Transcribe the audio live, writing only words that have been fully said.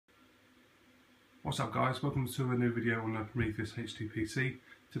What's up guys, welcome to a new video on the Prometheus H2PC.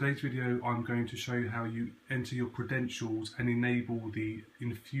 Today's video I'm going to show you how you enter your credentials and enable the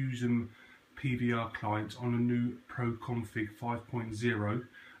Infusion PVR client on a new Pro Config 5.0.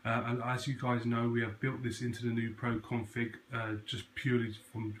 And as you guys know, we have built this into the new Pro Config just purely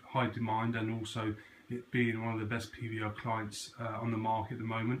from high demand and also it being one of the best PVR clients on the market at the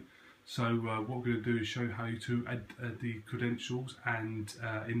moment. So what we're going to do is show you how to add the credentials and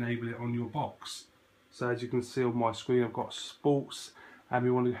enable it on your box. So as you can see on my screen, I've got sports, and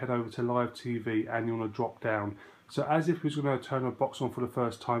we want to head over to live TV, and you want to drop down. So as if we're going to turn a box on for the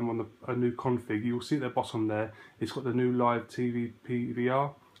first time on a new config, you'll see at the bottom there, it's got the new live TV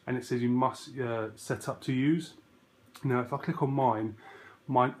PVR, and it says you must set up to use. Now if I click on mine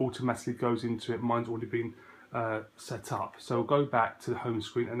automatically goes into it. Mine's already been set up. So we'll go back to the home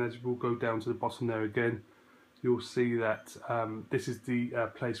screen, and as we'll go down to the bottom there again, you'll see that this is the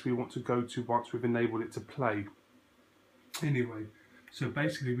place we want to go to once we've enabled it to play. Anyway, so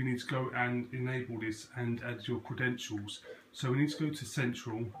basically we need to go and enable this and add your credentials. So we need to go to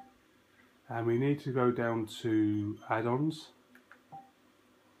Central, and we need to go down to Add-ons,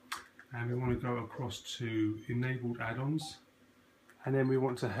 and we want to go across to Enabled Add-ons, and then we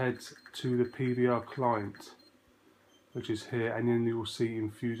want to head to the PVR client, which is here, and then you will see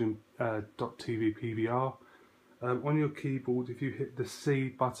Infusion.TV PVR. On your keyboard, if you hit the C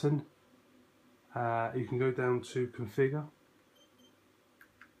button, you can go down to Configure,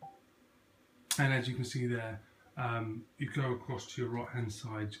 and as you can see there, you go across to your right hand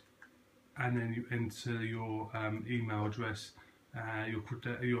side, and then you enter your email address,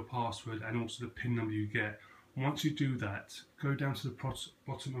 your password, and also the PIN number you get. Once you do that, go down to the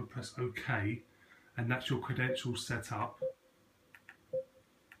bottom and press OK, and that's your credentials set up.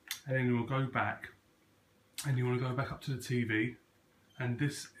 And then you'll go back, and you want to go back up to the TV, and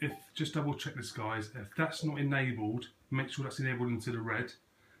this, just double check this guys, if that's not enabled, make sure that's enabled into the red,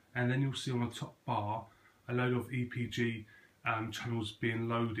 and then you'll see on the top bar a load of EPG channels being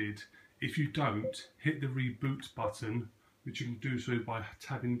loaded. If you don't, hit the reboot button, which you can do so by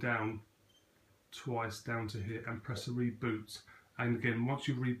tabbing down twice down to here and press a reboot, and again once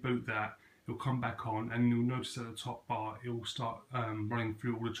you reboot that, it'll come back on, and you'll notice at the top bar it will start running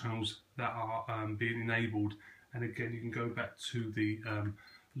through all the channels that are being enabled. And again you can go back to the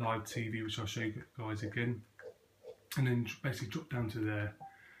live TV, which I'll show you guys again, and then basically drop down to there,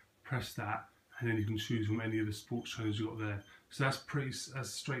 press that, and then you can choose from any of the sports channels you've got there. So that's pretty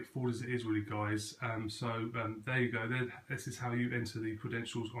as straightforward as it is really guys. There you go, this is how you enter the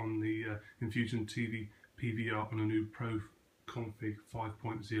credentials on the Infusion TV PVR on a new Pro Config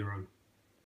 5.0.